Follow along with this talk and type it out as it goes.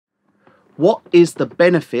What is the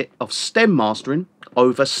benefit of stem mastering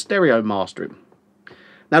over stereo mastering?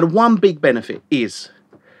 Now, the one big benefit is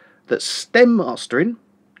that stem mastering,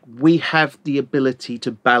 we have the ability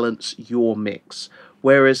to balance your mix,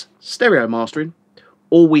 whereas stereo mastering,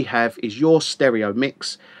 all we have is your stereo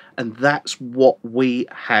mix, and that's what we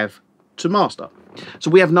have to master. So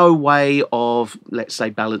we have no way of, let's say,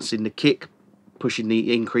 balancing the kick, pushing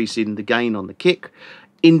the increase in the gain on the kick,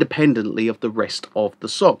 independently of the rest of the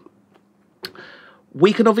song.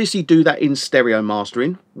 We can obviously do that in stereo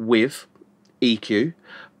mastering with EQ,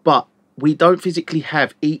 but we don't physically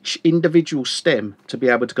have each individual stem to be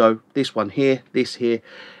able to go this one here, this here.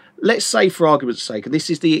 Let's say, for argument's sake, and this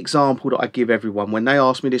is the example that I give everyone when they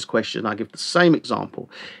ask me this question, I give the same example,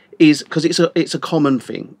 is because it's a common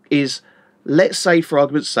thing, is let's say, for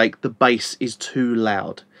argument's sake, the bass is too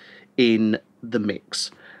loud in the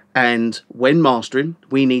mix, and when mastering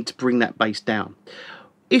we need to bring that bass down.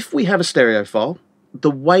 If we have a stereo file,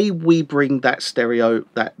 the way we bring that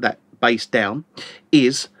that bass down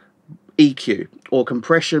is EQ, or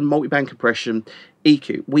compression, multiband compression,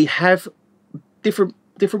 EQ. We have different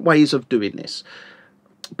ways of doing this,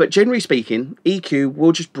 but generally speaking, EQ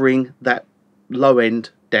will just bring that low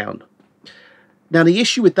end down. Now, the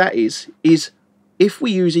issue with that is if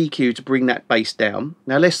we use EQ to bring that bass down,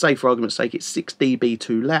 now let's say, for argument's sake, it's 6 dB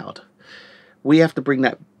too loud, we have to bring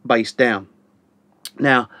that bass down.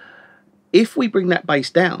 Now, if we bring that bass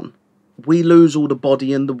down, we lose all the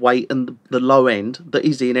body and the weight and the low end that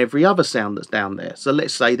is in every other sound that's down there. So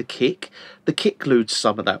let's say the kick loses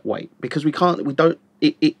some of that weight, because the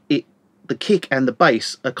kick and the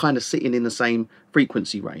bass are kind of sitting in the same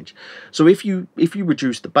frequency range. So if you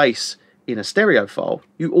reduce the bass in a stereo file,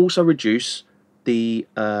 you also reduce the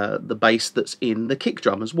bass that's in the kick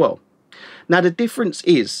drum as well. Now, the difference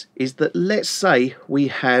is that let's say we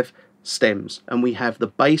have stems and we have the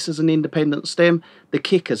bass as an independent stem, the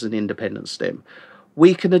kick as an independent stem.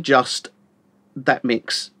 We can adjust that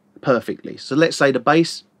mix perfectly. So let's say the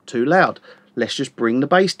bass too loud, let's just bring the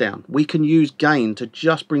bass down. We can use gain to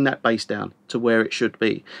just bring that bass down to where it should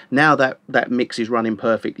be. Now that mix is running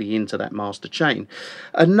perfectly into that master chain.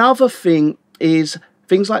 Another thing is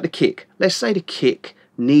things like the kick. Let's say the kick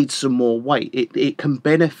needs some more weight. It can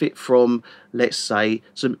benefit from, let's say,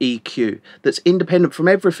 some EQ that's independent from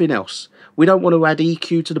everything else. We don't want to add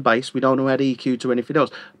EQ to the bass, we don't want to add EQ to anything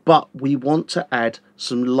else, but we want to add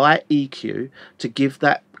some light EQ to give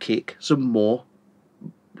that kick some more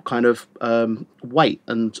kind of weight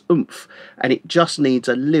and oomph, and it just needs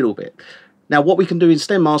a little bit. Now, what we can do in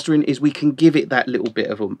stem mastering is we can give it that little bit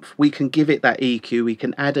of oomph. We can give it that EQ. We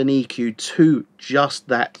can add an EQ to just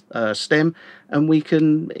that stem, and we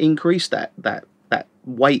can increase that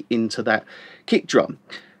weight into that kick drum.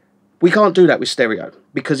 We can't do that with stereo,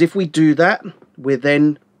 because if we do that, we're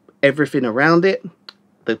then everything around it,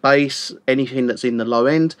 the bass, anything that's in the low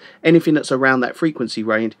end, anything that's around that frequency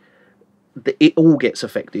range, it all gets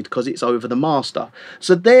affected because it's over the master.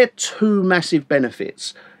 So they're two massive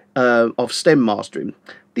benefits of stem mastering.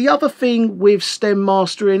 The other thing with stem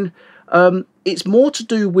mastering, it's more to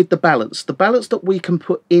do with the balance that we can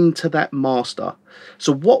put into that master.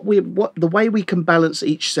 So the way we can balance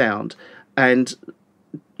each sound, and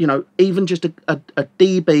you know, even just a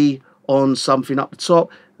dB on something up the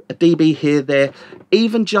top, a dB here, there,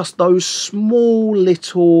 even just those small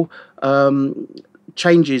little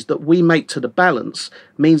changes that we make to the balance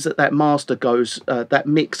means that master goes, that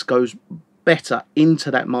mix goes better into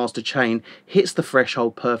that master chain, hits the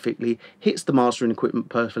threshold perfectly, hits the mastering equipment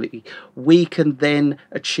perfectly. We can then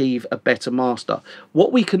achieve a better master.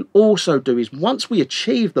 What we can also do is, once we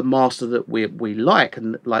achieve the master that we like,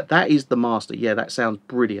 and like that is the master, yeah, that sounds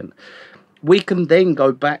brilliant, we can then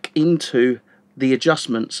go back into the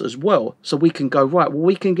adjustments as well. So we can go, right, well,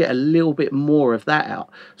 we can get a little bit more of that out,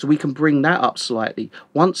 so we can bring that up slightly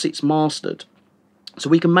once it's mastered. So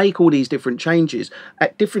we can make all these different changes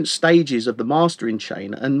at different stages of the mastering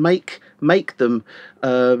chain, and make them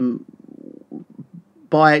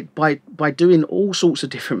by doing all sorts of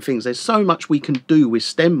different things. There's so much we can do with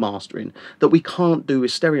stem mastering that we can't do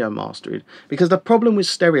with stereo mastering, because the problem with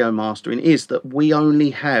stereo mastering is that we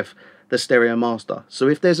only have the stereo master. So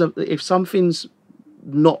if something's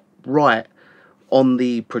not right on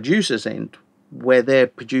the producer's end, where they're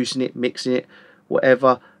producing it, mixing it,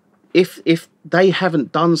 whatever, if they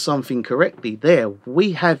haven't done something correctly there,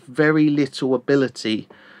 we have very little ability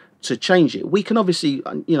to change it. We can obviously,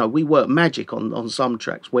 you know, we work magic on some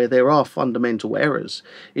tracks where there are fundamental errors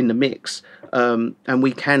in the mix, and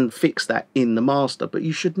we can fix that in the master, but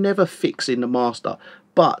you should never fix in the master.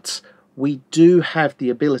 But we do have the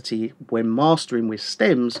ability, when mastering with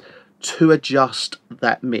stems, to adjust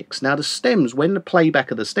that mix. Now the stems, when the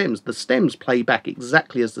playback of the stems play back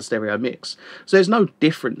exactly as the stereo mix. So there's no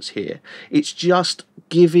difference here. It's just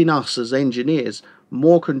giving us as engineers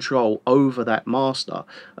more control over that master,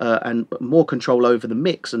 and more control over the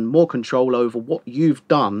mix, and more control over what you've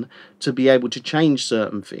done to be able to change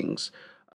certain things.